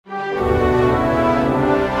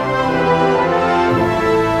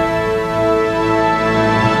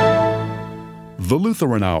The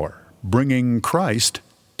Lutheran Hour, bringing Christ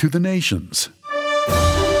to the nations.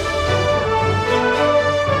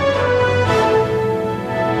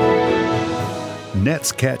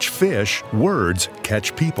 Nets catch fish, words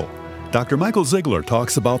catch people. Dr. Michael Ziegler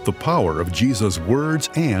talks about the power of Jesus' words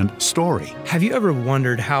and story. Have you ever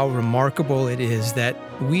wondered how remarkable it is that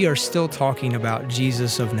we are still talking about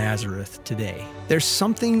Jesus of Nazareth today? There's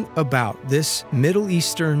something about this Middle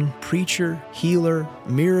Eastern preacher, healer,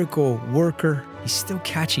 miracle worker. He's still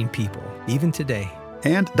catching people, even today.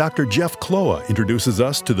 And Dr. Jeff Kloa introduces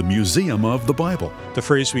us to the Museum of the Bible. The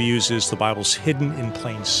phrase we use is the Bible's hidden in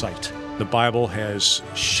plain sight. The Bible has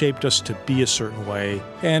shaped us to be a certain way,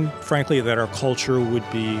 and frankly, that our culture would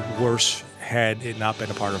be worse had it not been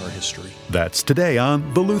a part of our history. That's today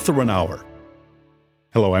on The Lutheran Hour.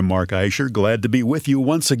 Hello, I'm Mark Eischer, glad to be with you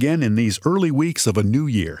once again in these early weeks of a new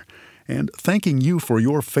year, and thanking you for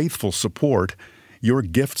your faithful support. Your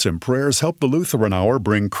gifts and prayers help The Lutheran Hour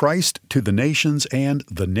bring Christ to the nations and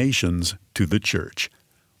the nations to the church.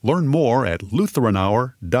 Learn more at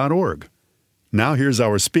lutheranhour.org. Now here's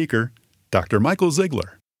our speaker, Dr. Michael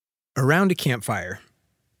Ziegler. Around a campfire,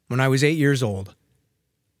 when I was 8 years old,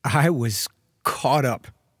 I was caught up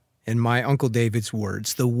in my Uncle David's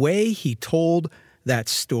words. The way he told that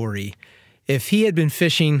story, if he had been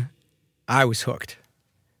fishing, I was hooked.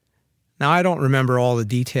 Now, I don't remember all the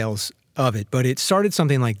details of it, but it started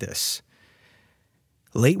something like this.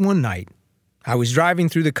 Late one night, I was driving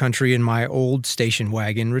through the country in my old station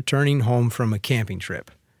wagon, returning home from a camping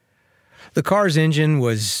trip. The car's engine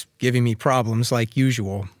was giving me problems like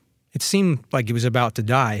usual. It seemed like it was about to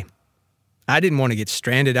die. I didn't want to get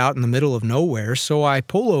stranded out in the middle of nowhere, so I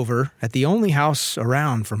pull over at the only house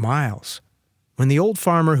around for miles. When the old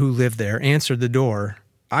farmer who lived there answered the door,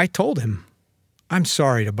 I told him, "I'm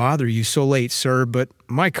sorry to bother you so late, sir, but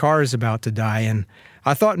my car is about to die, and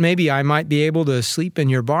I thought maybe I might be able to sleep in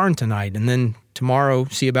your barn tonight and then tomorrow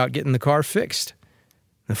see about getting the car fixed."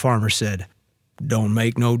 The farmer said, "Don't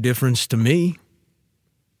make no difference to me."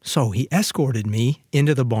 So he escorted me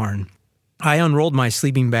into the barn. I unrolled my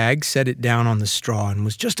sleeping bag, set it down on the straw, and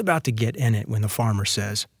was just about to get in it when the farmer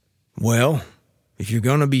says, "Well, if you're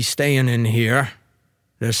going to be staying in here,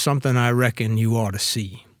 there's something I reckon you ought to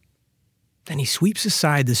see." Then he sweeps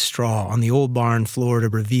aside the straw on the old barn floor to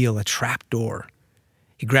reveal a trap door.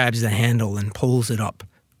 He grabs the handle and pulls it up.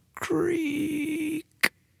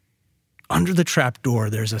 Creak! Under the trapdoor,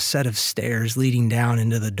 there's a set of stairs leading down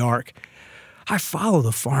into the dark. I follow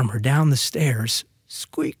the farmer down the stairs.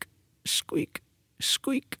 Squeak, squeak,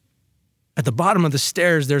 squeak. At the bottom of the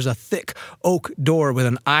stairs, there's a thick oak door with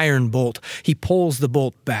an iron bolt. He pulls the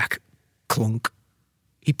bolt back. Clunk.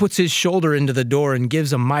 He puts his shoulder into the door and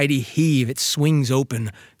gives a mighty heave. It swings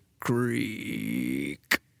open.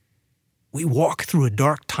 Creak. We walk through a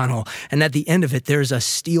dark tunnel, and at the end of it, there's a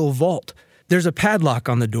steel vault. There's a padlock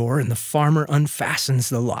on the door, and the farmer unfastens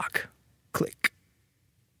the lock. Click.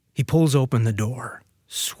 He pulls open the door.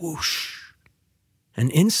 Swoosh.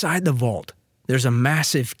 And inside the vault, there's a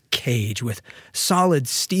massive cage with solid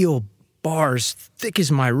steel bars thick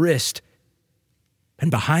as my wrist.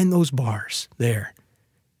 And behind those bars, there,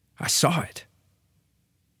 I saw it.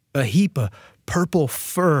 A heap of purple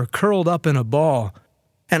fur curled up in a ball.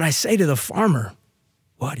 And I say to the farmer,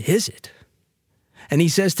 "What is it?" And he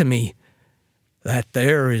says to me, "That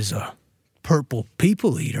there is a purple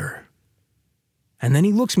people eater." And then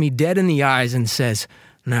he looks me dead in the eyes and says,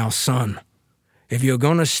 "Now, son, if you're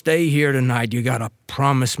going to stay here tonight, you got to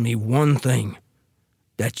promise me one thing,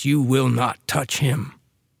 that you will not touch him.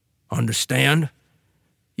 Understand?"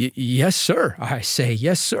 Yes, sir. I say,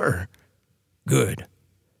 "Yes, sir." Good.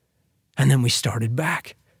 And then we started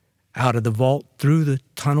back. Out of the vault, through the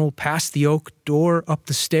tunnel, past the oak door, up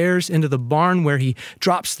the stairs, into the barn where he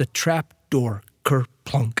drops the trap door.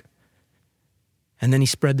 Ker-plunk. And then he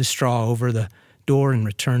spread the straw over the door and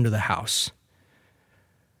returned to the house.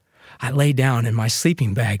 I lay down in my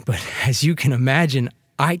sleeping bag, but as you can imagine,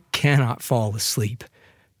 I cannot fall asleep.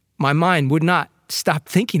 My mind would not stop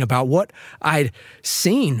thinking about what I'd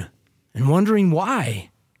seen and wondering why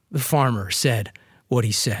the farmer said what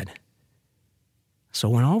he said. So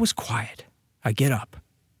when all was quiet, I get up,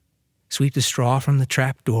 sweep the straw from the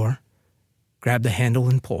trap door, grab the handle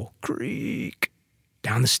and pull. Creak.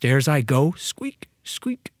 Down the stairs I go. Squeak,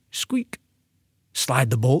 squeak, squeak. Slide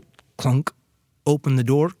the bolt. Clunk. Open the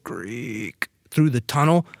door. Creak. Through the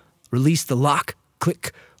tunnel. Release the lock.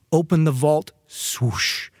 Click. Open the vault.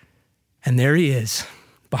 Swoosh. And there he is,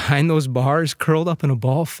 behind those bars, curled up in a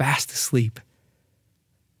ball, fast asleep.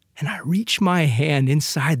 And I reach my hand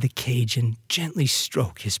inside the cage and gently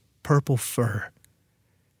stroke his purple fur.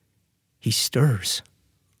 He stirs,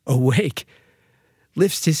 awake,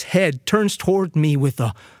 lifts his head, turns toward me with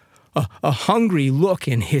a hungry look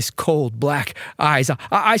in his cold black eyes.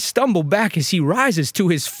 I stumble back as he rises to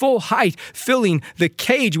his full height, filling the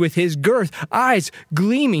cage with his girth, eyes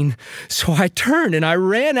gleaming. So I turned and I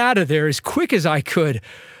ran out of there as quick as I could.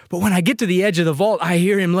 But when I get to the edge of the vault, I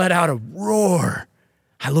hear him let out a roar.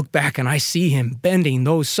 I look back and I see him bending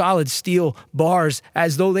those solid steel bars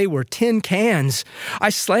as though they were tin cans.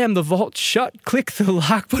 I slam the vault shut, click the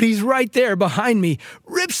lock, but he's right there behind me,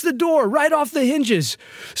 rips the door right off the hinges.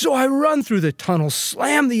 So I run through the tunnel,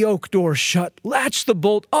 slam the oak door shut, latch the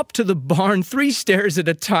bolt up to the barn 3 stairs at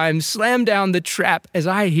a time, slam down the trap as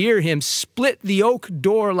I hear him split the oak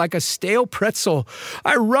door like a stale pretzel.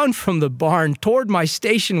 I run from the barn toward my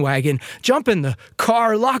station wagon, jump in the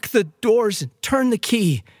car, lock the doors, and turn the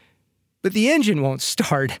key. But the engine won't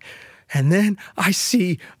start. And then I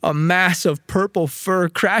see a mass of purple fur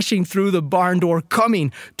crashing through the barn door,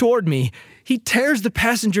 coming toward me. He tears the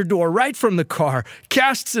passenger door right from the car,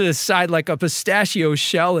 casts it aside like a pistachio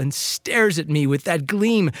shell, and stares at me with that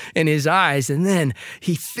gleam in his eyes. And then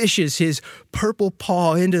he fishes his purple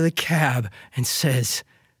paw into the cab and says,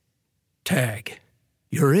 "Tag,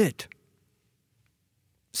 you're it."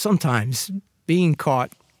 Sometimes being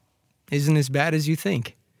caught isn't as bad as you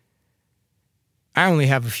think. I only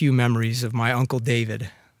have a few memories of my Uncle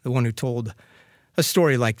David, the one who told a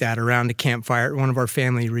story like that around a campfire at one of our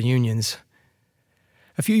family reunions.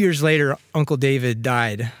 A few years later, Uncle David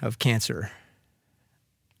died of cancer.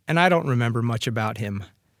 And I don't remember much about him,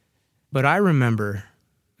 but I remember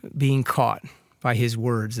being caught by his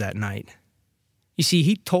words that night. You see,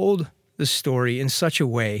 he told the story in such a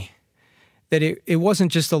way that it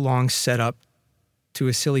wasn't just a long setup to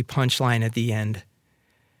a silly punchline at the end.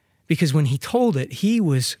 Because when he told it, he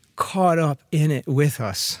was caught up in it with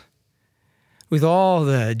us, with all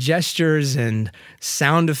the gestures and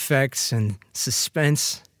sound effects and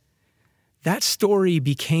suspense. That story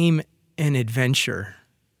became an adventure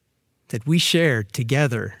that we shared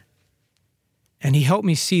together. And he helped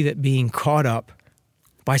me see that being caught up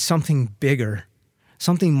by something bigger,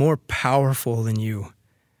 something more powerful than you,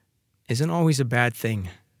 isn't always a bad thing.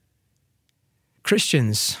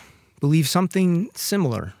 Christians believe something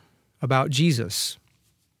similar about Jesus,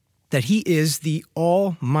 that he is the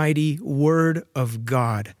almighty Word of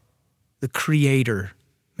God, the Creator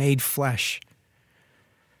made flesh.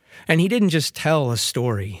 And he didn't just tell a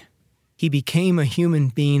story. He became a human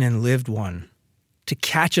being and lived one to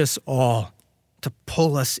catch us all, to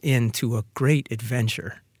pull us into a great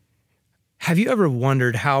adventure. Have you ever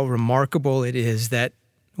wondered how remarkable it is that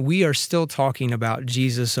we are still talking about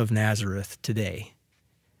Jesus of Nazareth today?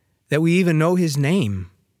 That we even know his name,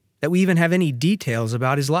 that we even have any details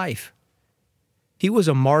about his life. He was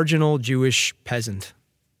a marginal Jewish peasant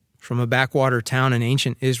from a backwater town in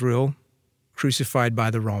ancient Israel, crucified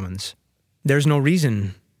by the Romans. There's no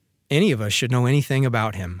reason any of us should know anything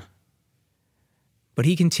about him. But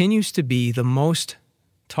he continues to be the most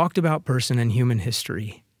talked about person in human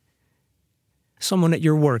history. Someone at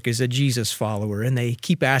your work is a Jesus follower, and they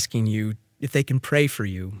keep asking you if they can pray for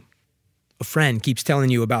you. A friend keeps telling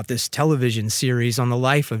you about this television series on the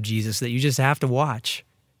life of Jesus that you just have to watch.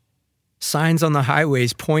 Signs on the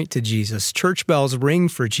highways point to Jesus. Church bells ring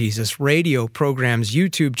for Jesus. Radio programs,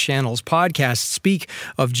 YouTube channels, podcasts speak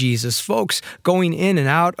of Jesus. Folks going in and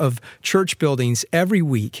out of church buildings every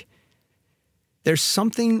week. There's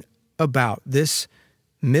something about this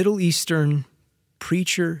Middle Eastern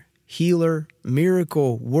preacher, healer,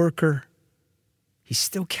 miracle worker. He's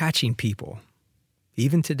still catching people,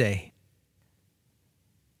 even today.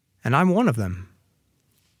 And I'm one of them.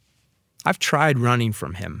 I've tried running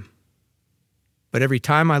from him. But every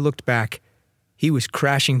time I looked back, he was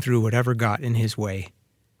crashing through whatever got in his way.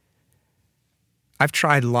 I've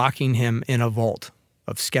tried locking him in a vault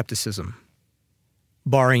of skepticism,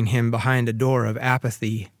 barring him behind a door of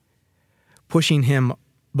apathy, pushing him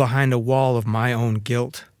behind a wall of my own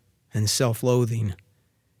guilt and self-loathing.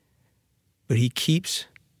 But he keeps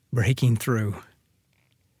breaking through.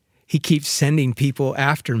 He keeps sending people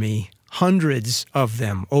after me, hundreds of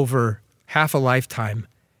them over half a lifetime.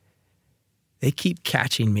 They keep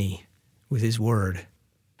catching me with his word.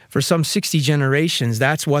 For some 60 generations,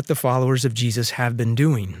 that's what the followers of Jesus have been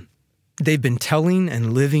doing. They've been telling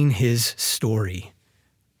and living his story.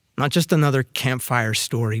 Not just another campfire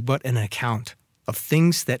story, but an account of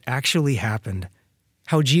things that actually happened.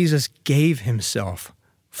 How Jesus gave himself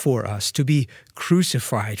for us to be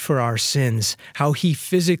crucified for our sins. How he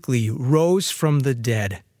physically rose from the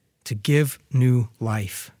dead to give new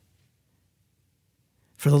life.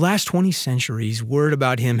 For the last 20 centuries, word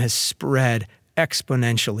about him has spread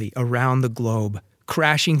exponentially around the globe,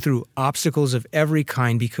 crashing through obstacles of every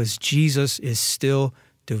kind because Jesus is still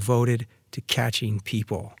devoted to catching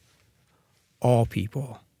people, all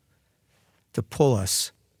people, to pull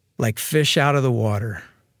us like fish out of the water,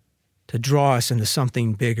 to draw us into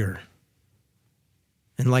something bigger.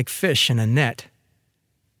 And like fish in a net,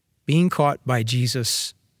 being caught by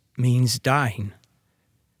Jesus means dying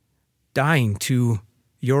to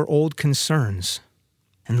your old concerns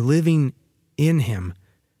and living in Him,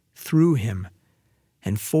 through Him,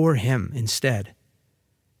 and for Him instead.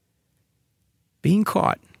 Being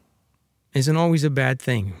caught isn't always a bad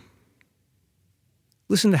thing.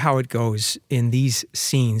 Listen to how it goes in these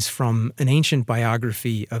scenes from an ancient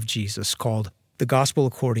biography of Jesus called The Gospel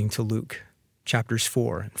According to Luke, chapters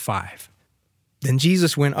 4 and 5. Then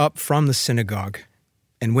Jesus went up from the synagogue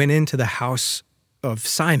and went into the house of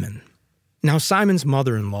Simon. Now Simon's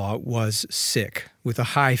mother-in-law was sick with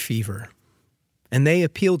a high fever, and they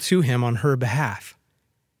appealed to him on her behalf.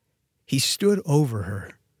 He stood over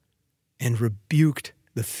her and rebuked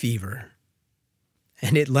the fever,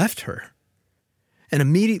 and it left her. And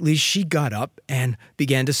immediately she got up and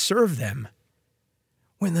began to serve them.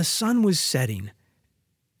 When the sun was setting,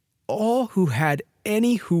 all who had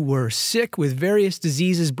any who were sick with various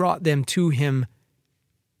diseases brought them to him,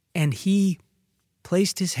 and he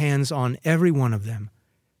placed his hands on every one of them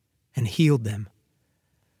and healed them.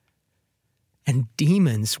 And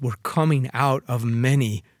demons were coming out of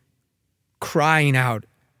many, crying out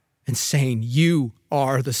and saying, "You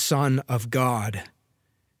are the Son of God."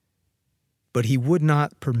 But he would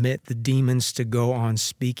not permit the demons to go on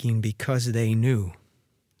speaking because they knew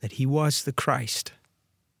that he was the Christ,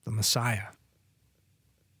 the Messiah.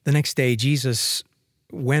 The next day, Jesus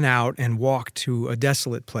went out and walked to a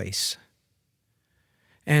desolate place.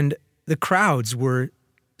 And the crowds were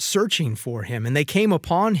searching for him, and they came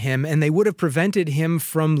upon him, and they would have prevented him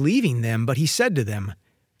from leaving them. But he said to them,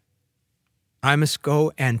 "I must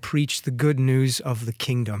go and preach the good news of the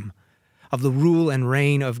kingdom, of the rule and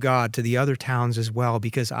reign of God to the other towns as well,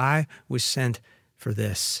 because I was sent for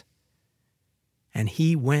this." And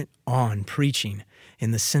he went on preaching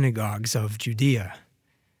in the synagogues of Judea.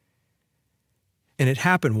 And it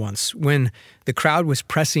happened once when the crowd was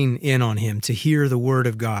pressing in on him to hear the word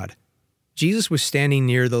of God. Jesus was standing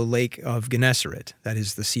near the lake of Gennesaret, that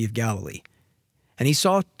is the Sea of Galilee, and he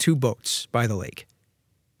saw 2 boats by the lake.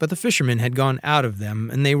 But the fishermen had gone out of them,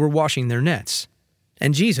 and they were washing their nets.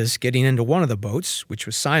 And Jesus, getting into one of the boats, which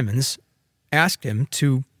was Simon's, asked him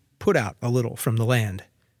to put out a little from the land.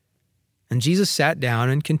 And Jesus sat down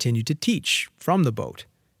and continued to teach from the boat.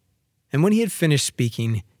 And when he had finished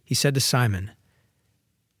speaking, he said to Simon,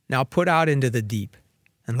 "Now put out into the deep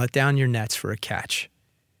and let down your nets for a catch."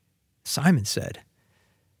 Simon said,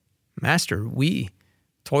 "Master, we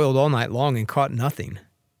toiled all night long and caught nothing.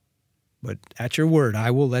 But at your word, I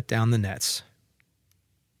will let down the nets."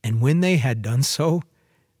 And when they had done so,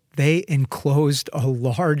 they enclosed a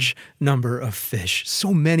large number of fish,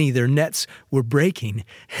 so many their nets were breaking.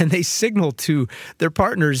 And they signaled to their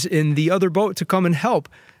partners in the other boat to come and help.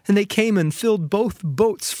 And they came and filled both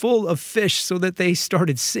boats full of fish so that they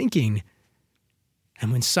started sinking.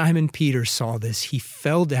 And when Simon Peter saw this, he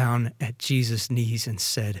fell down at Jesus' knees and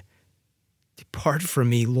said, "Depart from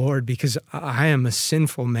me, Lord, because I am a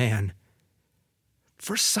sinful man."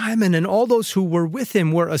 For Simon and all those who were with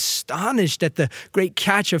him were astonished at the great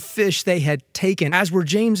catch of fish they had taken, as were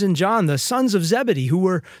James and John, the sons of Zebedee, who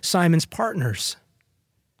were Simon's partners.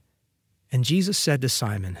 And Jesus said to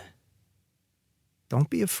Simon, "Don't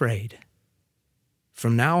be afraid.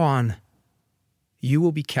 From now on, you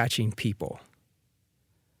will be catching people."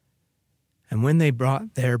 And when they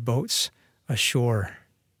brought their boats ashore,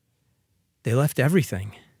 they left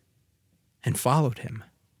everything and followed him.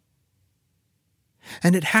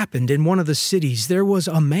 And it happened in one of the cities, there was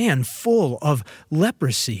a man full of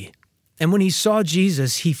leprosy. And when he saw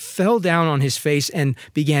Jesus, he fell down on his face and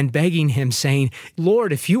began begging him, saying,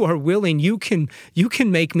 "Lord, if you are willing, you can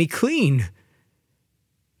make me clean."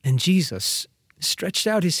 And Jesus stretched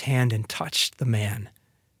out his hand and touched the man,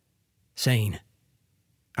 saying,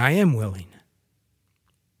 "I am willing.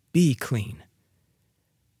 Be clean."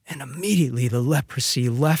 And immediately the leprosy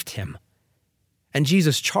left him. And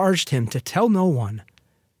Jesus charged him to tell no one,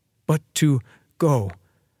 but to go,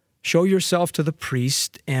 show yourself to the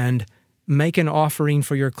priest, and make an offering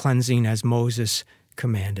for your cleansing as Moses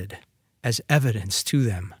commanded, as evidence to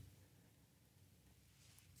them.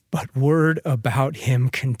 But word about him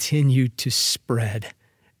continued to spread,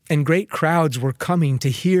 and great crowds were coming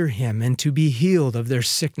to hear him and to be healed of their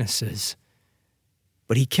sicknesses.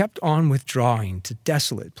 But he kept on withdrawing to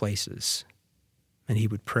desolate places, and he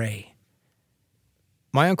would pray.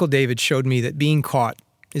 My Uncle David showed me that being caught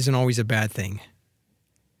isn't always a bad thing.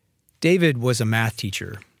 David was a math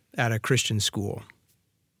teacher at a Christian school.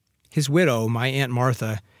 His widow, my Aunt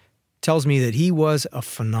Martha, tells me that he was a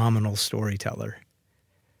phenomenal storyteller.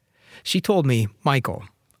 She told me, "Michael,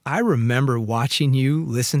 I remember watching you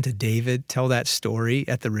listen to David tell that story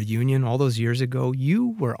at the reunion all those years ago.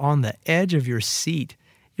 You were on the edge of your seat.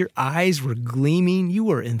 Your eyes were gleaming. You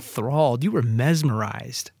were enthralled. You were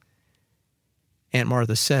mesmerized." Aunt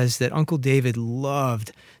Martha says that Uncle David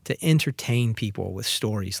loved to entertain people with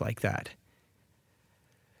stories like that.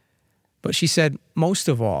 But she said, most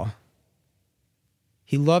of all,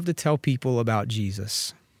 he loved to tell people about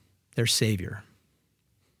Jesus, their Savior.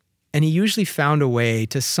 And he usually found a way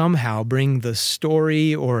to somehow bring the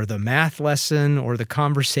story or the math lesson or the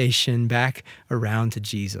conversation back around to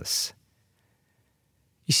Jesus.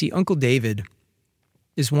 You see, Uncle David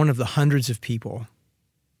is one of the hundreds of people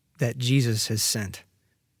that Jesus has sent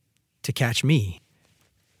to catch me.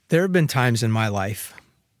 There have been times in my life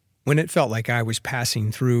when it felt like I was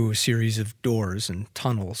passing through a series of doors and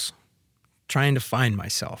tunnels, trying to find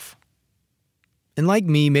myself. And like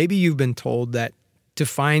me, maybe you've been told that to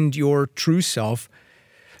find your true self,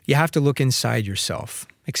 you have to look inside yourself,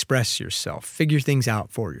 express yourself, figure things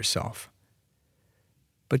out for yourself.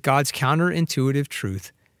 But God's counterintuitive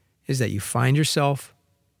truth is that you find yourself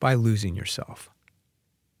by losing yourself,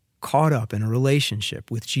 caught up in a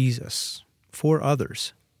relationship with Jesus for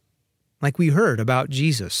others. Like we heard about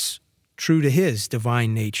Jesus, true to his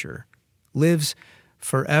divine nature, lives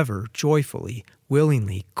forever, joyfully,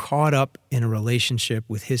 willingly, caught up in a relationship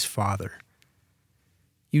with his Father.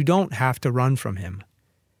 You don't have to run from him.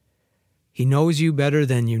 He knows you better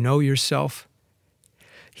than you know yourself.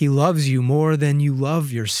 He loves you more than you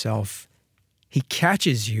love yourself. He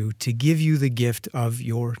catches you to give you the gift of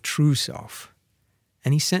your true self.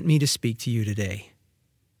 And he sent me to speak to you today.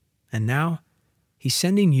 And now, he's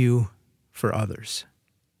sending you for others.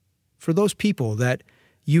 For those people that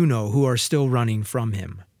you know who are still running from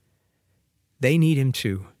him. They need him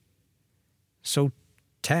too. So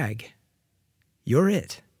tag. You're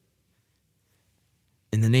it.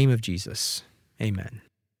 In the name of Jesus, amen.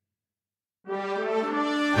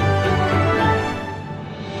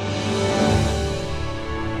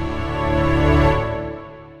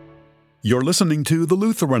 You're listening to the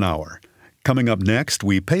Lutheran Hour. Coming up next,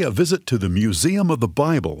 we pay a visit to the Museum of the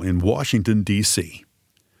Bible in Washington, D.C.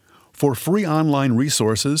 For free online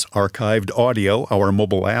resources, archived audio, our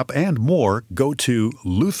mobile app, and more, go to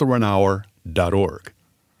LutheranHour.org.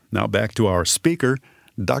 Now back to our speaker,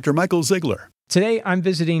 Dr. Michael Ziegler. Today, I'm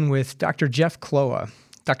visiting with Dr. Jeff Kloa.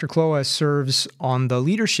 Dr. Kloa serves on the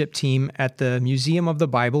leadership team at the Museum of the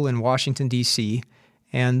Bible in Washington, D.C.,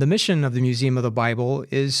 and the mission of the Museum of the Bible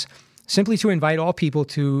is simply to invite all people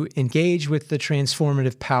to engage with the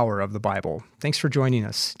transformative power of the Bible. Thanks for joining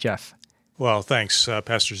us, Jeff. Well, thanks,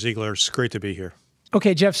 Pastor Ziegler. It's great to be here.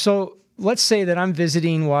 Okay, Jeff, so let's say that I'm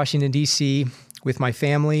visiting Washington, D.C. with my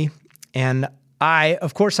family, and I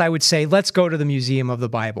would say, let's go to the Museum of the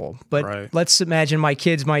Bible. But Right. Let's imagine my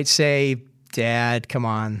kids might say, Dad, come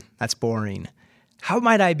on, that's boring. How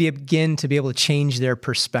might I begin to be able to change their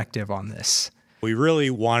perspective on this? We really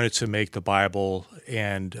wanted to make the Bible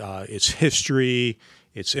and its history,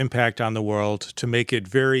 its impact on the world, to make it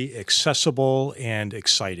very accessible and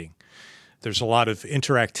exciting. There's a lot of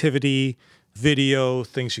interactivity, video,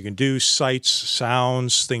 things you can do, sights,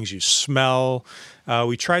 sounds, things you smell.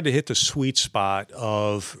 We tried to hit the sweet spot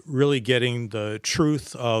of really getting the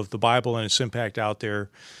truth of the Bible and its impact out there,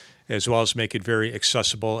 as well as make it very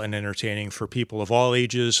accessible and entertaining for people of all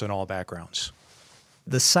ages and all backgrounds.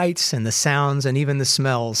 The sights and the sounds and even the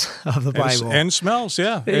smells of the Bible. And smells,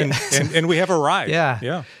 yeah. And we have a ride.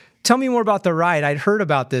 Yeah. Tell me more about the ride. I'd heard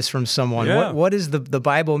about this from someone. Yeah. What is the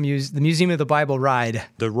Museum of the Bible ride?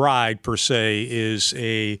 The ride, per se, is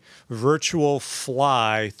a virtual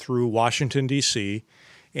fly through Washington, D.C.,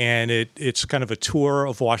 and it's kind of a tour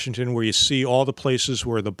of Washington where you see all the places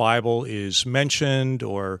where the Bible is mentioned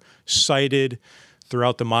or cited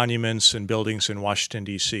throughout the monuments and buildings in Washington,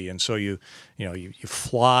 D.C. And so you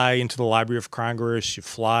fly into the Library of Congress, you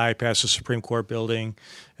fly past the Supreme Court building,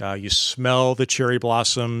 you smell the cherry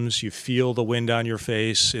blossoms, you feel the wind on your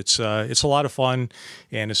face. It's a lot of fun,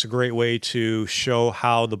 and it's a great way to show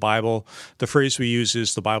how the Bible, the phrase we use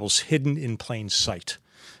is the Bible's hidden in plain sight.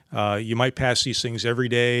 You might pass these things every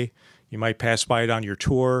day, you might pass by it on your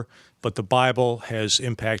tour, but the Bible has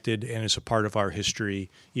impacted and is a part of our history,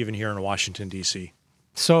 even here in Washington, D.C.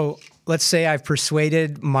 So let's say I've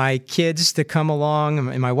persuaded my kids to come along,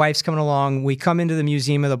 and my wife's coming along. We come into the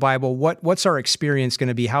Museum of the Bible. What's our experience going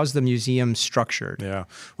to be? How's the museum structured? Yeah.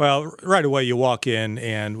 Well, right away you walk in,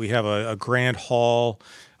 and we have a grand hall,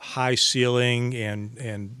 high ceiling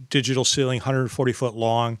and digital ceiling, 140-foot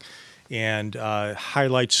long, and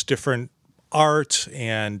highlights different art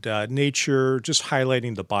and nature, just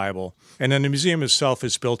highlighting the Bible. And then the museum itself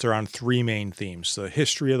is built around three main themes: the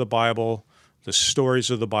history of the Bible, the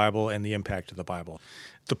stories of the Bible, and the impact of the Bible.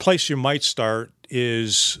 The place you might start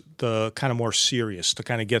is the kind of more serious, to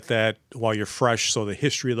kind of get that while you're fresh. So the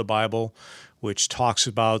history of the Bible, which talks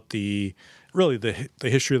about the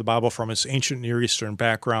history of the Bible from its ancient Near Eastern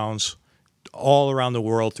backgrounds all around the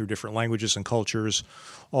world through different languages and cultures,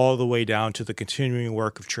 all the way down to the continuing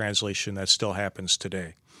work of translation that still happens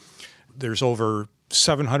today. There's over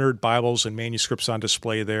 700 Bibles and manuscripts on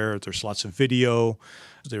display there. There's lots of video.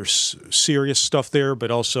 There's serious stuff there,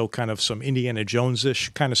 but also kind of some Indiana Jones-ish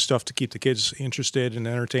kind of stuff to keep the kids interested and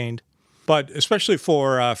entertained. But especially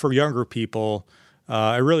for younger people,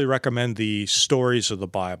 I really recommend the stories of the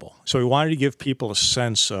Bible. So we wanted to give people a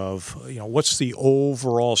sense of, what's the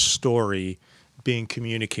overall story being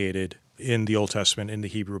communicated in the Old Testament, in the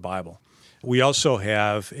Hebrew Bible. We also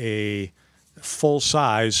have a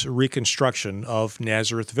full-size reconstruction of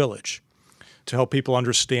Nazareth Village to help people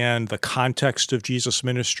understand the context of Jesus'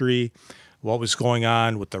 ministry, what was going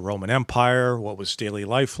on with the Roman Empire, what was daily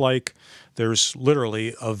life like. There's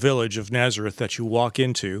literally a village of Nazareth that you walk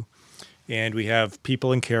into, and we have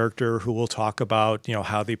people in character who will talk about,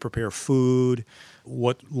 how they prepare food,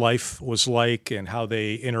 what life was like, and how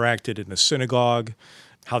they interacted in the synagogue,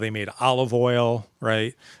 how they made olive oil,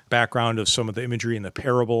 right? Background of some of the imagery in the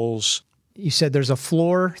parables. You said there's a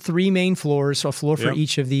floor, three main floors, so a floor for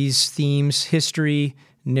each of these themes: history,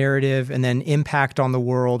 narrative, and then impact on the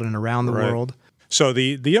world and around the world. So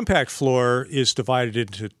the impact floor is divided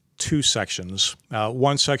into two sections.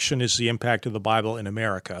 One section is the impact of the Bible in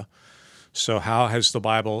America. So how has the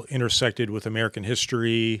Bible intersected with American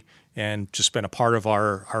history and just been a part of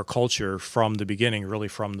our culture from the beginning, really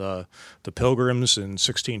from the Pilgrims in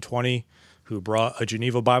 1620, who brought a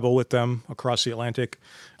Geneva Bible with them across the Atlantic,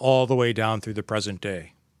 all the way down through the present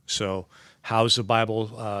day. So how's the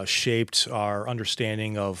Bible shaped our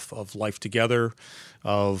understanding of life together,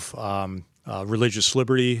 of religious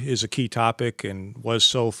liberty is a key topic and was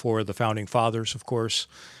so for the Founding Fathers, of course,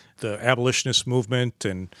 the abolitionist movement,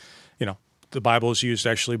 and the Bible is used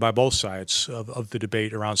actually by both sides of the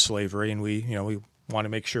debate around slavery, and we want to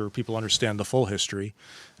make sure people understand the full history,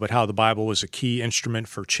 but how the Bible was a key instrument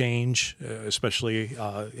for change, especially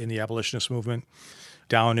in the abolitionist movement,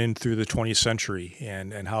 down in through the 20th century,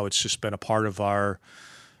 and how it's just been a part of our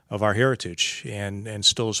heritage and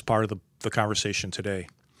still is part of the conversation today.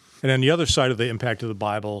 And then the other side of the impact of the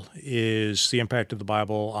Bible is the impact of the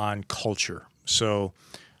Bible on culture. So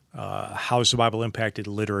how has the Bible impacted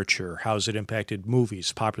literature? How has it impacted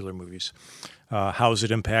movies, popular movies? How has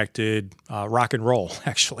it impacted rock and roll,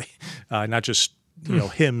 actually? Not just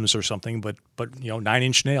hymns or something, but Nine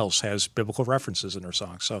Inch Nails has biblical references in their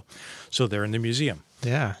songs. So they're in the museum.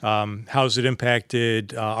 Yeah. How has it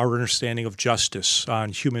impacted our understanding of justice, on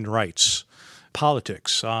human rights,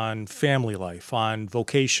 politics, on family life, on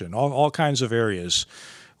vocation, all kinds of areas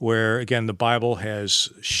where, again, the Bible has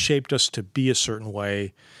shaped us to be a certain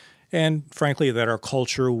way, and frankly, that our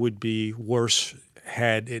culture would be worse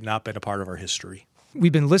had it not been a part of our history.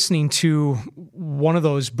 We've been listening to one of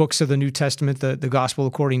those books of the New Testament, the Gospel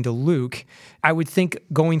according to Luke. I would think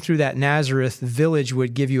going through that Nazareth village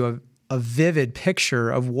would give you a vivid picture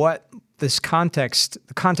of what the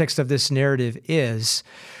context of this narrative is.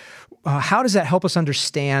 How does that help us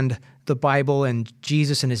understand the Bible and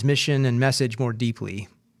Jesus and his mission and message more deeply?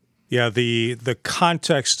 Yeah, the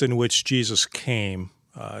context in which Jesus came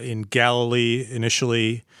in Galilee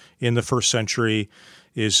initially in the first century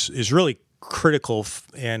is really critical,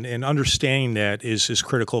 and understanding that is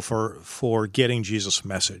critical for getting Jesus'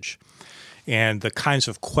 message. And the kinds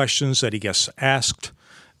of questions that he gets asked,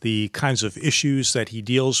 the kinds of issues that he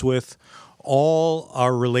deals with, all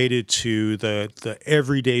are related to the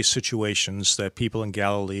everyday situations that people in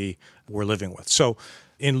Galilee were living with. So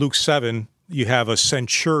in Luke 7, you have a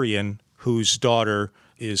centurion whose daughter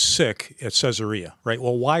is sick at Caesarea, right?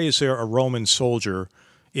 Well, why is there a Roman soldier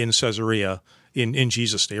in Caesarea in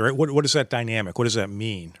Jesus' day, right? What is that dynamic? What does that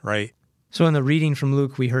mean, right? So in the reading from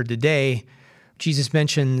Luke we heard today, Jesus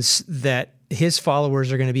mentions that his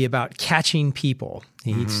followers are going to be about catching people.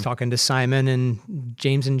 He's talking to Simon and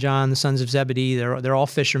James and John, the sons of Zebedee. They're all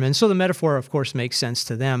fishermen. So the metaphor, of course, makes sense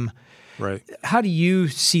to them. Right. How do you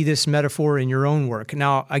see this metaphor in your own work?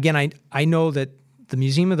 Now, again, I know that the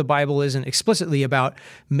Museum of the Bible isn't explicitly about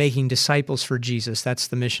making disciples for Jesus. That's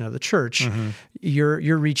the mission of the church.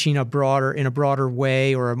 You're reaching in a broader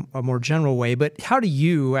way, or a more general way. But how do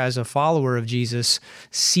you, as a follower of Jesus,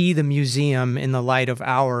 see the museum in the light of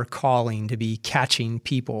our calling to be catching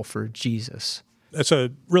people for Jesus? That's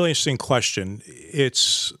a really interesting question.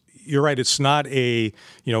 You're right. It's not a,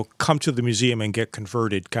 come to the museum and get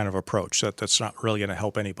converted kind of approach. That's not really going to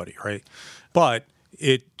help anybody, right? But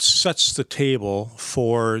it sets the table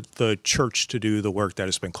for the church to do the work that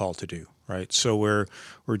it's been called to do, right? So we're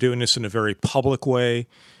doing this in a very public way,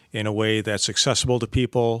 in a way that's accessible to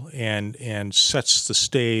people, and sets the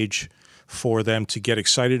stage for them to get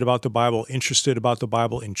excited about the Bible, interested about the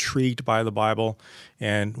Bible, intrigued by the Bible,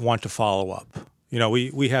 and want to follow up.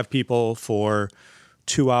 We have people for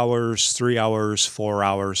 2 hours, 3 hours, 4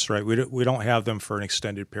 hours, right? We don't have them for an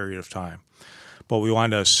extended period of time. But we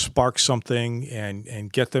want to spark something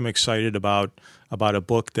and get them excited about a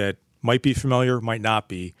book that might be familiar, might not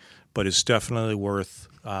be, but is definitely worth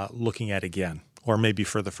looking at again, or maybe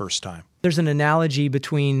for the first time. There's an analogy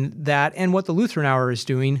between that and what the Lutheran Hour is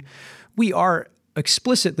doing. We are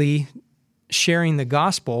explicitly sharing the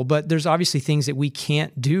gospel, but there's obviously things that we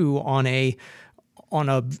can't do on a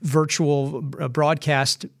virtual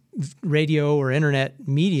broadcast radio or internet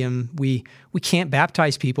medium. We can't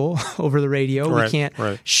baptize people over the radio. Right, we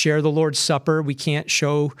can't share the Lord's Supper. We can't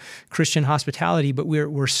show Christian hospitality, but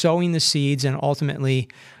we're sowing the seeds and ultimately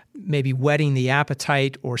maybe whetting the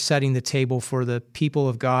appetite or setting the table for the people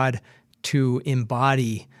of God to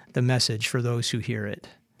embody the message for those who hear it.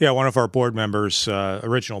 Yeah, one of our board members,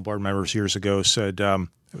 original board members years ago, said, a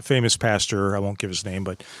famous pastor, I won't give his name,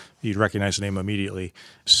 but you'd recognize the name immediately,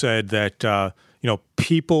 said that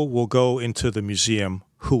people will go into the museum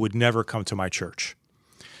who would never come to my church.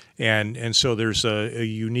 And so there's a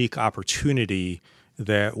unique opportunity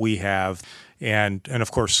that we have. And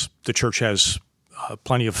of course, the church has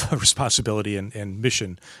plenty of responsibility and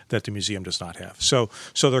mission that the museum does not have. So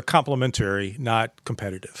they're complementary, not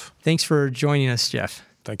competitive. Thanks for joining us, Jeff.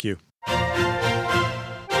 Thank you.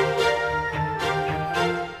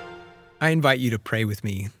 I invite you to pray with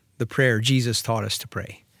me the prayer Jesus taught us to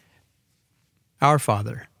pray. Our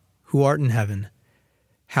Father, who art in heaven,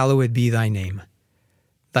 hallowed be thy name.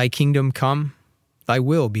 Thy kingdom come, thy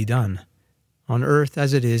will be done, on earth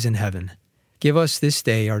as it is in heaven. Give us this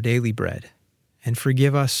day our daily bread, and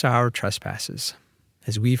forgive us our trespasses,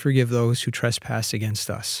 as we forgive those who trespass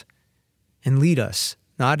against us. And lead us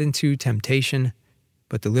not into temptation,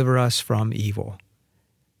 but deliver us from evil.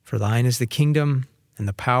 For thine is the kingdom, and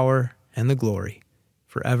the power, and the glory,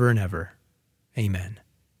 forever and ever. Amen.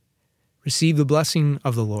 Receive the blessing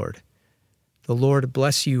of the Lord. The Lord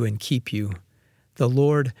bless you and keep you. The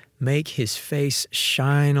Lord make his face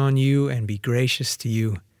shine on you and be gracious to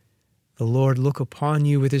you. The Lord look upon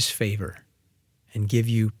you with his favor and give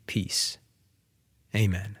you peace.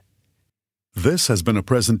 Amen. This has been a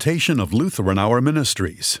presentation of Lutheran Hour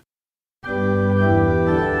Ministries.